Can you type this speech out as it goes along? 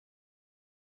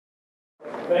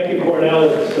Thank you, Cornell.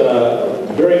 It's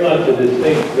very much a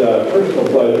distinct personal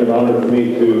pleasure and honor for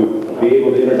me to be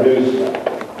able to introduce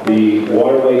the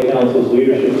Waterway Council's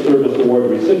Leadership Service Award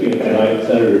recipient tonight,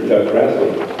 Senator Chuck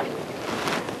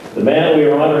Grassley. The man we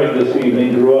are honoring this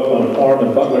evening grew up on a farm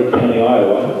in Butler County,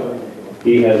 Iowa.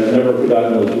 He has never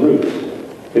forgotten his roots.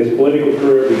 His political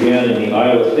career began in the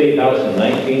Iowa State House in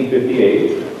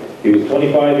 1958. He was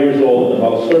 25 years old, and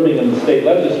while serving in the state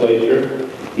legislature,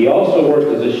 he also worked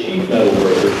as a sheet metal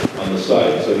worker on the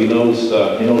site, so he knows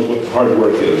what hard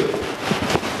work is.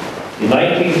 In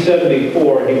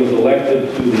 1974, he was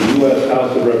elected to the U.S.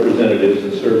 House of Representatives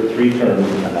and served 3 terms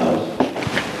in the House.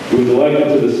 He was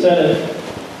elected to the Senate,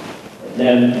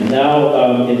 and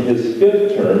now in his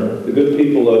 5th term, the good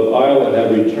people of Iowa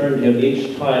have returned him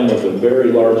each time with a very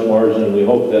large margin, and we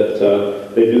hope that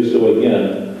they do so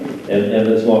again, and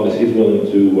as long as he's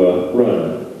willing to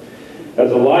run. As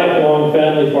a lifelong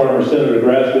family farmer, Senator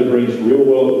Grassley brings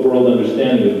real-world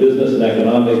understanding of business and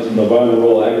economics and the vital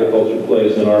role agriculture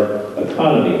plays in our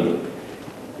economy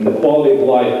and the quality of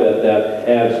life that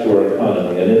adds to our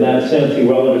economy. And in that sense, he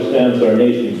well understands our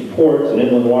nation's ports and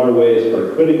inland waterways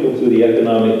are critical to the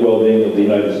economic well-being of the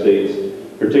United States,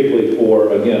 particularly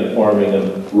for, again, farming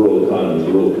and rural economies,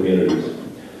 rural communities.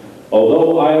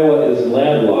 Although Iowa is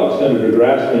landlocked, Senator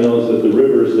Grassley knows that the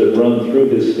rivers that run through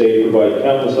his state provide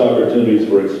countless opportunities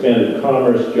for expanded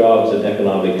commerce, jobs, and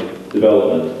economic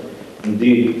development.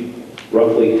 Indeed,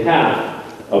 roughly half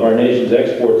of our nation's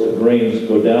exports of grains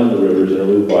go down the rivers and are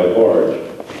moved by barge.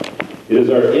 It is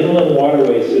our inland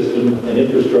waterway system and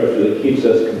infrastructure that keeps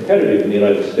us competitive in the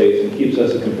United States and keeps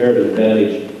us a comparative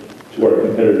advantage to our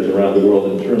competitors around the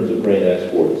world in terms of grain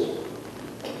exports.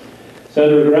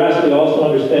 Senator Grassley also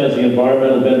understands the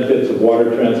environmental benefits of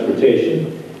water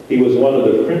transportation. He was one of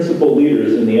the principal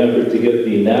leaders in the effort to get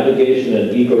the Navigation and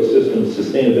Ecosystem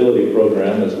Sustainability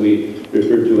Program, as we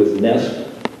refer to as NEST,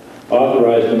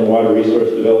 authorized in the Water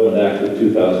Resource Development Act of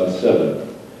 2007.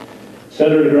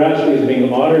 Senator Grassley is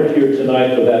being honored here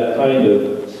tonight for that kind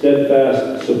of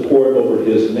steadfast support over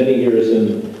his many years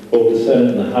in both the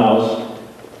Senate and the House,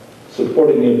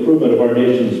 supporting the improvement of our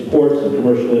nation's ports and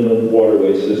commercial inland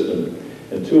waterway system.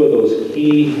 And 2 of those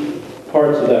key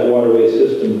parts of that waterway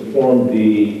system form the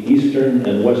eastern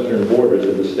and western borders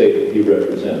of the state that he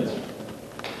represents.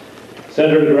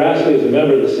 Senator Grassley is a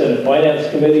member of the Senate Finance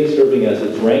Committee, serving as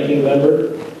its ranking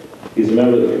member. He's a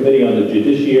member of the Committee on the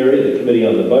Judiciary, the Committee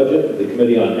on the Budget, the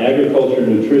Committee on Agriculture,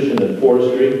 Nutrition, and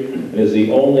Forestry, and is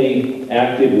the only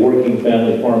active working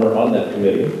family farmer on that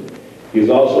committee. He is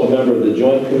also a member of the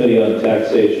Joint Committee on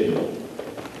Taxation.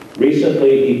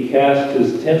 Recently, he cast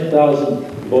his 10,000th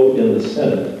vote in the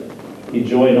Senate. He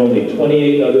joined only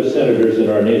 28 other senators in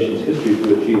our nation's history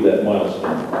to achieve that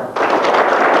milestone.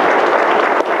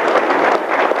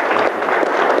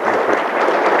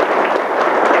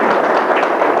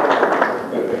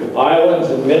 Iowans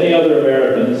and many other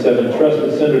Americans have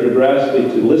entrusted Senator Grassley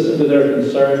to listen to their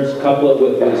concerns, couple it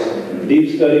with his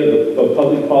deep study of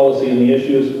public policy and the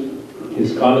issues,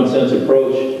 his common sense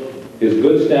approach, his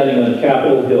good standing on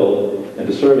Capitol Hill, and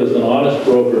to serve as an honest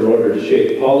broker in order to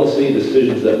shape policy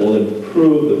decisions that will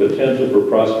improve the potential for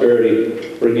prosperity,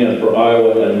 for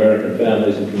Iowa and American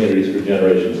families and communities for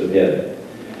generations ahead.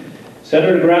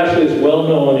 Senator Grassley is well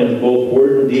known in both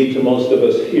word and deed to most of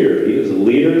us here. He is a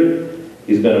leader,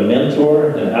 he's been a mentor,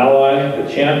 an ally, a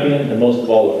champion, and most of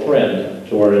all, a friend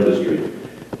to our industry.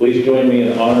 Please join me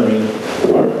in honoring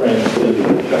our friend,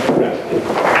 Senator Chuck Grassley.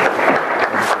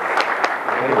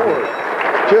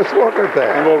 Just look at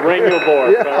that. And we'll ring you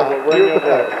aboard. Yeah, we'll ring you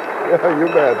aboard. Yeah, you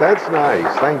bet. That's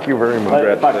nice. Thank you very much.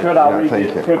 If I could, I'll read the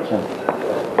description.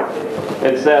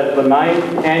 It says, the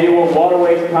 9th Annual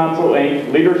Waterways Council,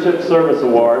 Inc. Leadership Service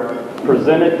Award,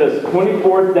 presented this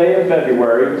 24th day of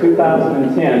February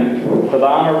 2010 to the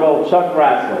Honorable Chuck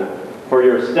Grassley for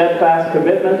your steadfast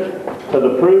commitment to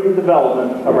the prudent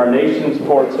development of our nation's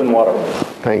ports and waterways.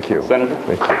 Thank you. Senator.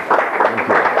 Thank you. Thank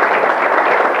you.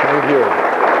 Thank you.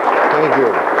 Thank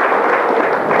you.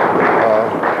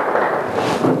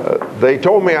 They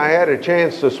told me I had a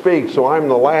chance to speak, so I'm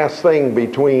the last thing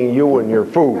between you and your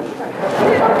food.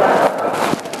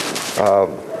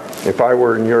 If I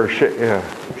were in your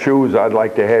shoes, I'd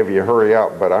like to have you hurry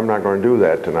up, but I'm not going to do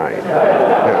that tonight.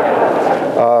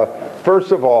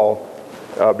 First of all,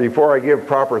 before I give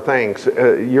proper thanks,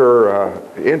 your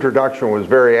introduction was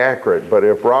very accurate, but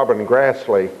if Robin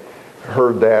Grassley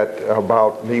heard that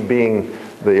about me being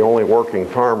the only working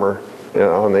farmer,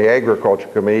 on the Agriculture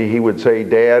Committee, he would say,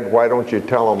 "Dad, why don't you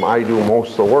tell them I do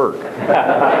most of the work?"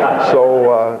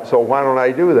 So why don't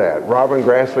I do that? Robin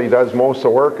Grassley does most of the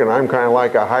work, and I'm kind of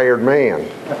like a hired man.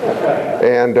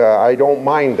 And I don't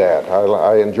mind that.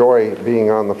 I enjoy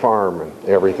being on the farm and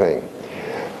everything.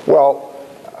 Well,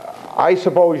 I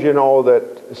suppose you know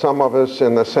that some of us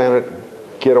in the Senate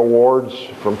get awards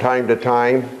from time to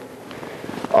time.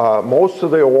 Most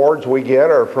of the awards we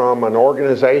get are from an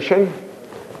organization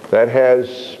that has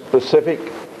specific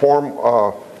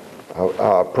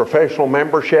professional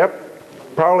membership.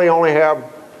 Probably only have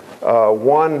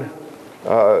one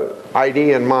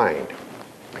idea in mind,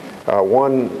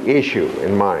 one issue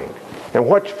in mind. And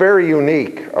what's very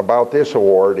unique about this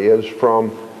award is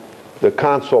from the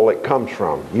council it comes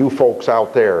from, you folks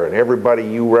out there and everybody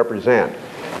you represent,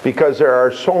 because there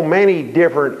are so many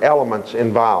different elements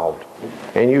involved,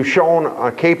 and you've shown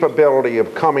a capability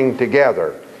of coming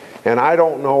together. And I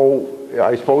don't know,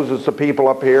 I suppose it's the people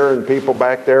up here and people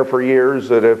back there for years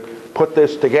that have put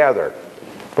this together.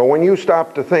 But when you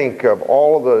stop to think of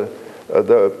all of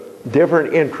the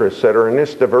different interests that are in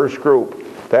this diverse group,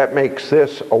 that makes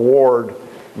this award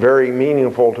very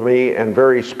meaningful to me and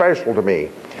very special to me.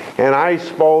 And I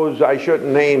suppose I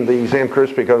shouldn't name these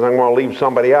interests because I'm going to leave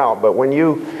somebody out, but when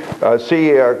you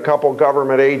see a couple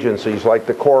government agencies like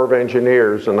the Corps of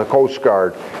Engineers and the Coast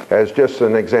Guard as just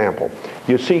an example,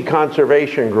 you see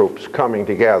conservation groups coming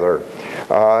together,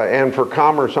 and for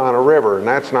commerce on a river, and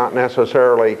that's not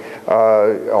necessarily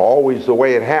always the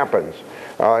way it happens.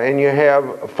 And you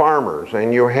have farmers,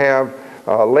 and you have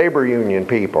labor union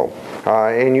people,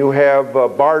 and you have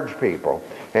barge people,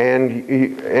 and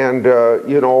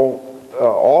you know,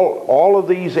 all of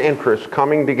these interests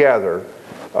coming together,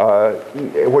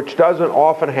 which doesn't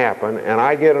often happen, and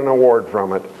I get an award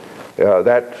from it.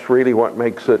 That's really what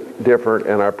makes it different,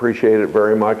 and I appreciate it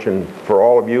very much. And for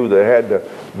all of you that had to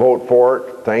vote for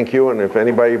it, thank you. And if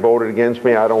anybody voted against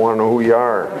me, I don't want to know who you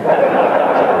are.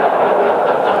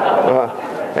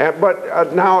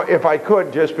 But now, if I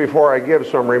could, just before I give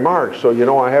some remarks, so you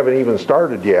know I haven't even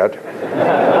started yet,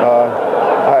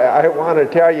 I want to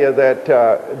tell you that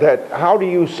that how do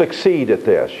you succeed at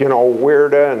this? You know,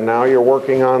 WIRDA, and now you're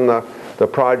working on the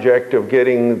project of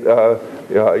getting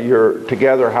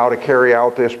together how to carry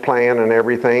out this plan and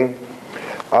everything.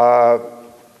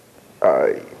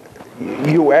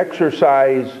 You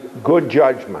exercise good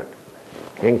judgment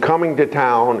in coming to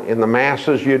town in the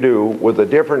masses you do with the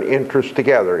different interests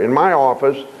together. In my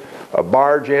office, a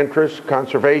barge interest,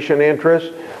 conservation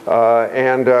interest,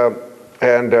 and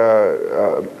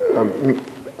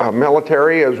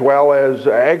military as well as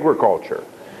agriculture.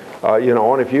 You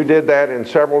know, and if you did that in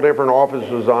several different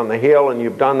offices on the Hill and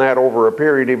you've done that over a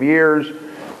period of years,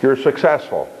 you're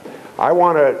successful. I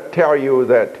want to tell you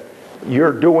that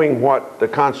you're doing what the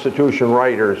Constitution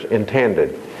writers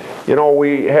intended. You know,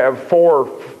 we have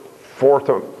First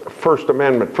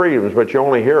Amendment freedoms, but you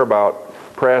only hear about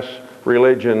press,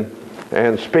 religion,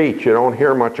 and speech. You don't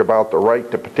hear much about the right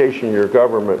to petition your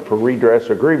government for redress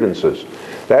of grievances.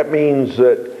 That means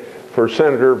that for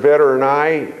Senator Vetter and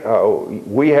I,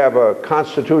 we have a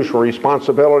constitutional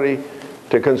responsibility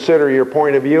to consider your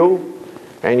point of view,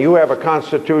 and you have a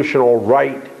constitutional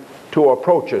right to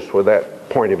approach us with that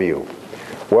point of view.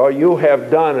 Well, you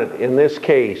have done it in this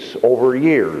case over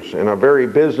years in a very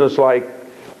businesslike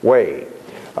way.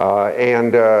 I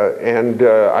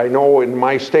know in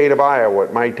my state of Iowa,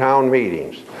 at my town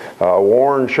meetings,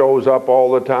 Warren shows up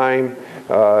all the time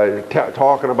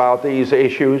talking about these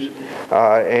issues,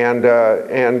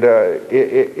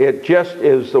 it just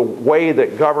is the way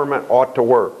that government ought to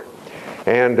work.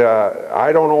 And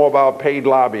I don't know about paid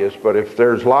lobbyists, but if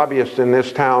there's lobbyists in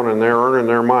this town and they're earning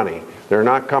their money, they're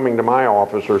not coming to my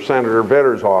office or Senator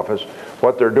Vitter's office.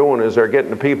 What they're doing is they're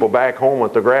getting the people back home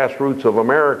at the grassroots of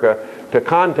America to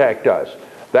contact us.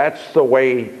 That's the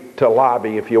way to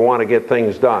lobby if you want to get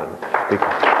things done.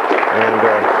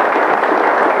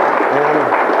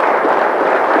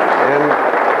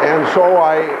 And so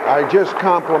I just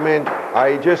compliment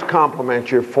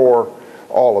you for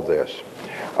all of this.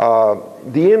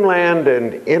 The inland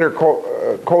and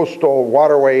intercoastal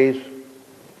waterways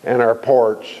and our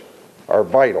ports are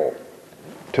vital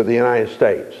to the United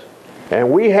States.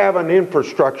 And we have an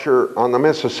infrastructure on the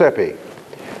Mississippi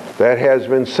that has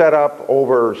been set up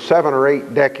over 7 or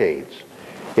 8 decades.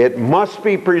 It must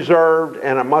be preserved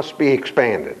and it must be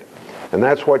expanded. And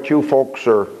that's what you folks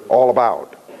are all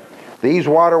about. These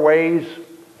waterways,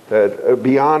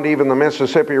 beyond even the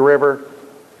Mississippi River,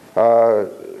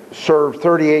 serve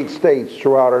 38 states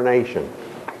throughout our nation.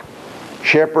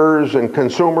 Shippers and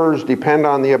consumers depend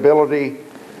on the ability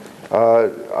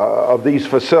of these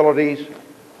facilities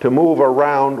to move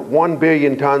around 1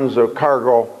 billion tons of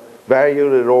cargo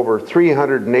valued at over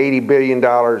 $380 billion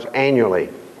annually.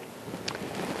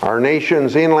 Our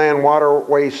nation's inland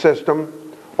waterway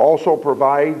system also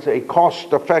provides a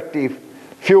cost-effective,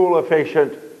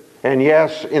 fuel-efficient, and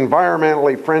yes,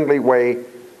 environmentally friendly way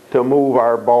to move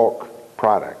our bulk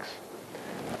products.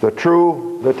 The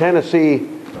Tennessee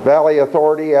Valley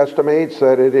Authority estimates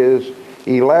that it is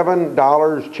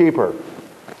 $11 cheaper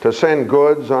to send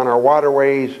goods on our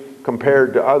waterways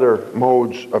compared to other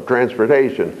modes of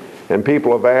transportation. And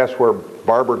people have asked where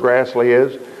Barbara Grassley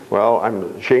is. Well, I'm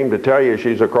ashamed to tell you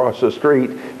she's across the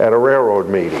street at a railroad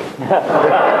meeting.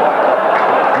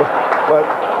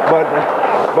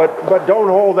 But don't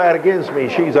hold that against me.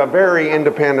 She's a very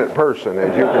independent person,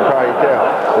 as you can probably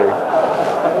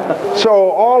tell. See?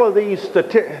 So all of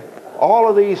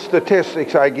these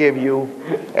statistics I give you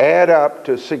add up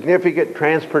to significant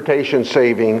transportation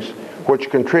savings, which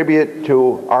contribute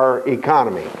to our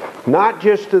economy. Not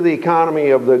just to the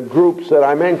economy of the groups that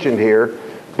I mentioned here,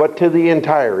 but to the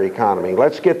entire economy.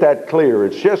 Let's get that clear.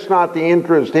 It's just not the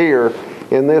interest here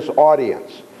in this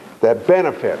audience that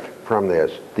benefit from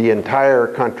this. The entire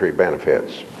country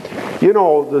benefits. You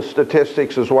know the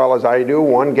statistics as well as I do.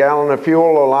 1 gallon of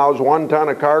fuel allows 1 ton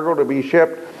of cargo to be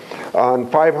shipped on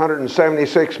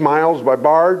 576 miles by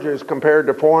barge as compared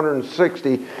to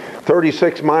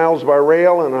 36 miles by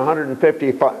rail and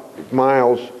 155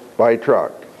 miles by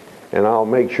truck. And I'll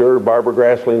make sure Barbara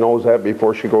Grassley knows that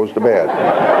before she goes to bed.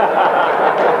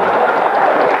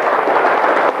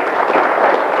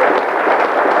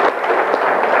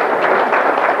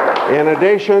 In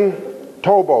addition,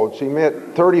 towboats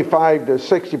emit 35 to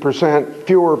 60%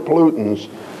 fewer pollutants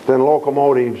than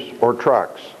locomotives or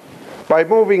trucks. By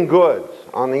moving goods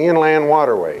on the inland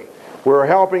waterway, we're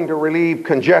helping to relieve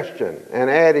congestion and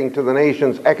adding to the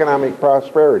nation's economic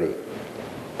prosperity.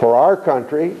 For our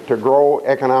country to grow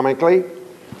economically,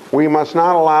 we must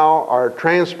not allow our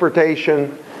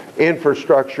transportation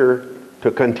infrastructure to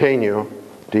continue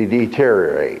to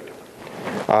deteriorate.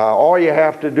 All you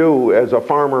have to do as a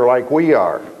farmer like we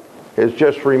are is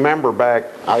just remember back,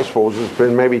 I suppose it's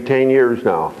been maybe 10 years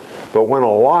now, but when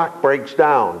a lock breaks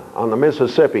down on the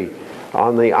Mississippi,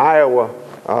 on the Iowa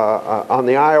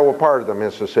part of the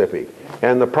Mississippi,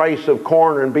 and the price of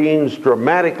corn and beans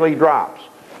dramatically drops,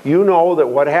 you know that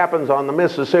what happens on the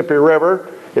Mississippi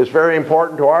River is very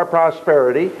important to our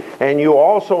prosperity, and you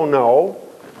also know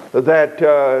that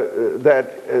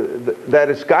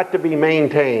it's got to be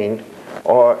maintained,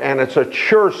 and it's a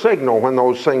sure signal when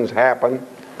those things happen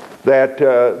that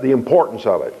the importance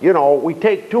of it. You know, we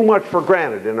take too much for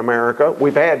granted in America.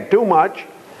 We've had too much,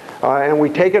 and we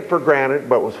take it for granted,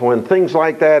 but when things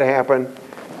like that happen,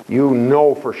 you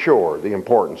know for sure the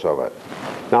importance of it.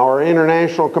 Now, our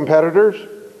international competitors,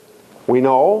 we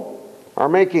know, are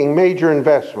making major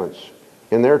investments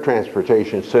in their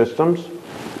transportation systems.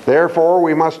 Therefore,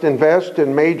 we must invest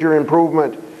in major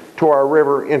improvement to our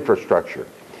river infrastructure.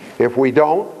 If we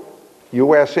don't,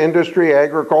 U.S. industry,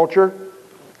 agriculture,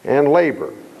 and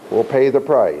labor will pay the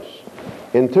price.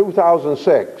 In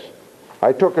 2006,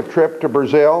 I took a trip to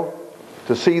Brazil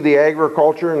to see the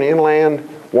agriculture and inland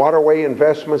waterway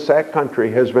investments that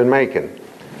country has been making.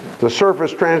 The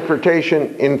surface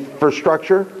transportation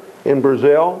infrastructure in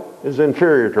Brazil is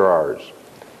inferior to ours,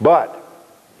 but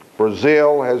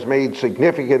Brazil has made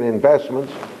significant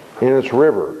investments in its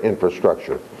river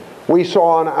infrastructure. We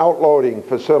saw an outloading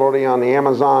facility on the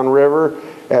Amazon River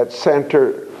at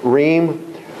Santarém,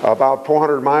 about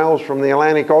 400 miles from the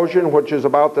Atlantic Ocean, which is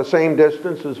about the same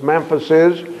distance as Memphis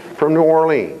is from New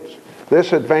Orleans.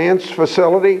 This advanced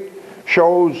facility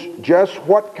shows just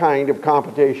what kind of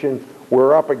competition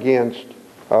we're up against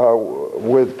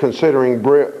with considering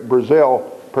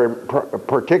Brazil,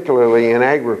 particularly in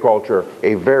agriculture,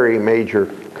 a very major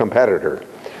competitor.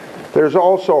 There's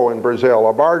also in Brazil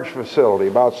a barge facility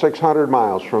about 600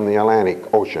 miles from the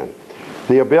Atlantic Ocean.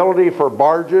 The ability for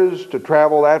barges to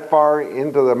travel that far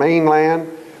into the mainland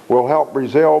will help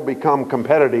Brazil become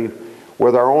competitive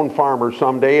with our own farmers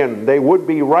someday, and they would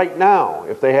be right now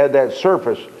if they had that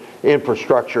surface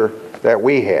infrastructure that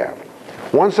we have.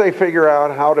 Once they figure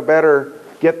out how to better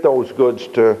get those goods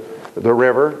to the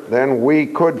river, then we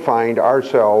could find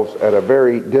ourselves at a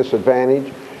very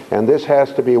disadvantage, and this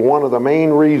has to be one of the main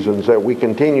reasons that we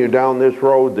continue down this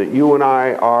road that you and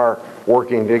I are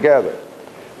working together.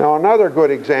 Now, another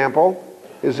good example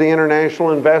is the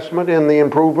international investment in the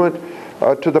improvement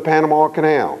to the Panama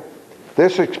Canal.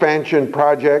 This expansion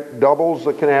project doubles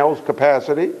the canal's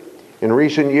capacity. In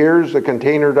recent years, the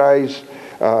containerized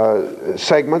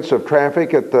segments of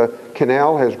traffic at the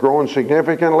canal has grown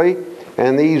significantly,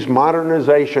 and these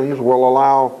modernizations will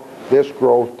allow this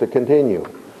growth to continue.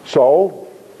 So,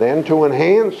 then to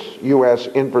enhance U.S.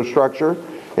 infrastructure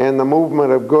and the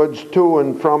movement of goods to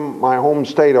and from my home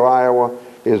state of Iowa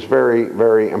is very,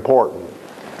 very important.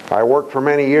 I worked for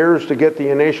many years to get the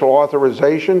initial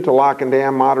authorization to lock and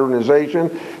dam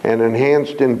modernization and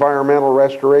enhanced environmental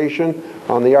restoration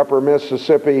on the upper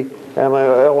Mississippi and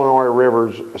Illinois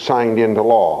rivers signed into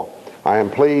law. I am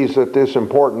pleased that this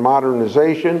important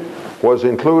modernization was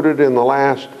included in the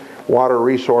last Water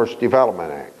Resource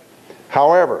Development Act.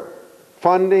 However,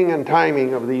 funding and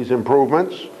timing of these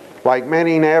improvements, like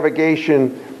many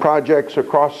navigation projects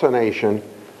across the nation,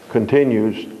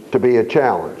 continues to be a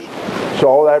challenge.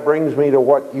 So that brings me to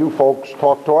what you folks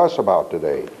talked to us about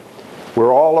today.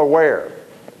 We're all aware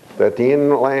that the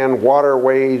Inland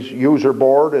Waterways User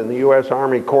Board and the U.S.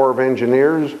 Army Corps of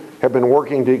Engineers have been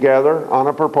working together on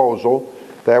a proposal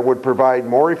that would provide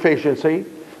more efficiency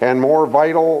and more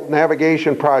vital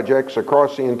navigation projects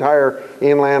across the entire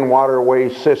inland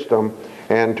waterway system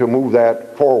and to move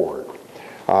that forward.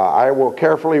 I will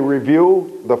carefully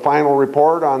review the final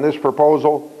report on this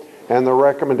proposal and the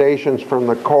recommendations from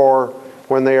the Corps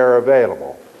when they are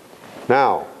available.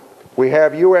 Now, we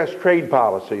have U.S. trade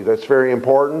policy that's very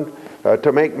important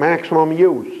to make maximum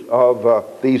use of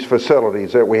these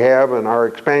facilities that we have and our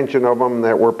expansion of them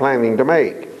that we're planning to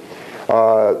make.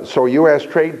 So U.S.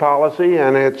 trade policy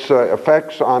and its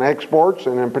effects on exports,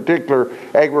 and in particular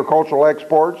agricultural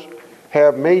exports,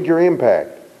 have major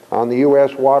impact on the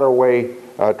U.S. waterway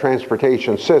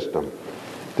transportation system.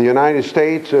 The United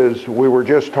States, as we were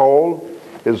just told,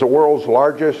 is the world's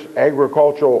largest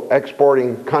agricultural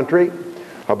exporting country.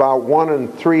 About 1 in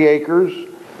 3 acres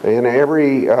in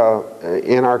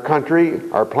our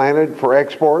country are planted for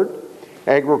export.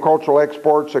 Agricultural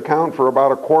exports account for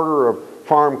about 1/4 of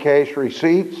farm cash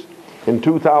receipts. In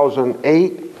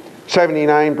 2008,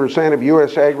 79% of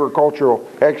U.S. agricultural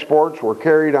exports were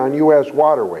carried on U.S.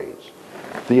 waterways.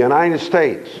 The United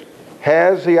States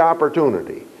has the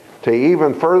opportunity to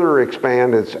even further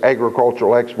expand its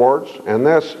agricultural exports and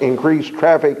thus increase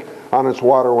traffic on its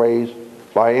waterways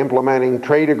by implementing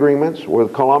trade agreements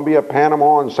with Colombia,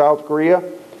 Panama, and South Korea,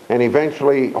 and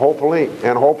eventually,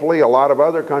 hopefully a lot of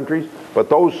other countries, but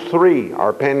those 3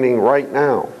 are pending right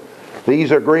now.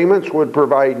 These agreements would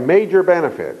provide major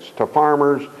benefits to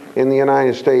farmers in the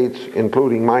United States,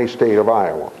 including my state of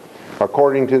Iowa.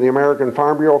 According to the American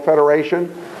Farm Bureau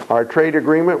Federation, our trade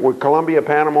agreement with Colombia,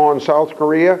 Panama, and South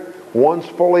Korea, once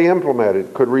fully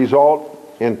implemented, could result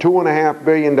in $2.5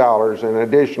 billion in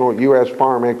additional U.S.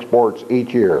 farm exports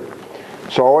each year.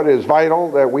 So it is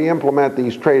vital that we implement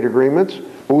these trade agreements.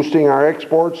 Boosting our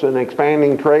exports and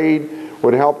expanding trade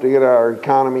would help to get our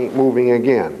economy moving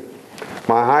again.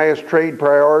 My highest trade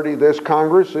priority this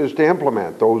Congress is to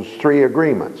implement those 3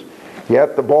 agreements.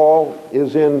 Yet the ball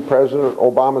is in President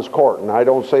Obama's court, and I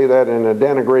don't say that in a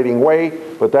denigrating way,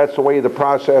 but that's the way the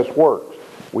process works.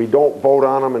 We don't vote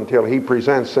on them until he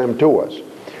presents them to us.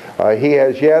 He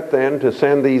has yet then to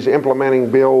send these implementing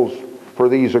bills for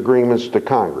these agreements to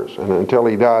Congress, and until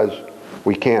he does,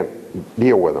 we can't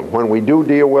deal with them. When we do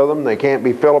deal with them, they can't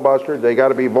be filibustered, they got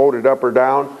to be voted up or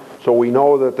down, so we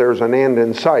know that there's an end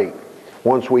in sight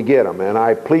once we get them, and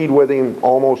I plead with him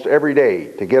almost every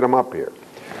day to get them up here.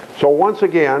 So once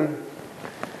again,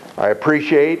 I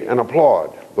appreciate and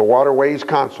applaud the Waterways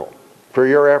Council for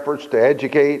your efforts to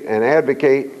educate and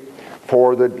advocate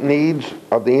for the needs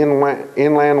of the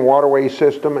inland waterway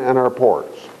system and our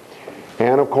ports.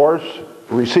 And of course,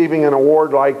 receiving an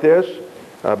award like this,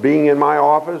 being in my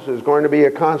office, is going to be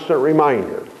a constant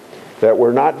reminder that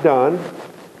we're not done,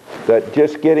 that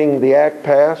just getting the act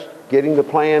passed, getting the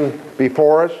plan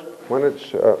before us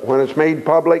when it's made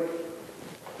public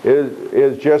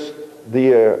is just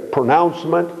the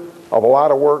pronouncement of a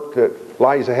lot of work that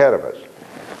lies ahead of us.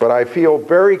 But I feel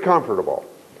very comfortable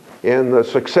in the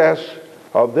success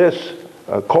of this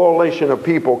coalition of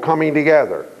people coming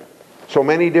together, so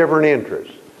many different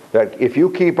interests, that if you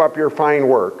keep up your fine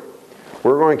work,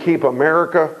 we're going to keep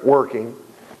America working,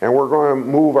 and we're going to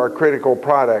move our critical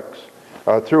products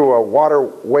through a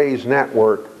waterways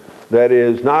network that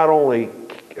is not only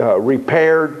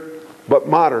repaired but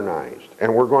modernized.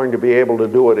 And we're going to be able to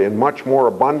do it in much more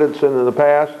abundance than in the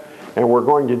past, and we're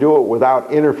going to do it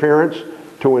without interference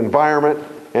to environment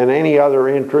and any other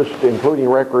interest, including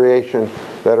recreation,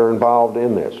 that are involved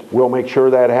in this. We'll make sure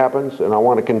that happens, and I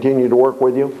want to continue to work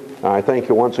with you. I thank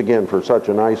you once again for such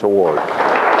a nice award.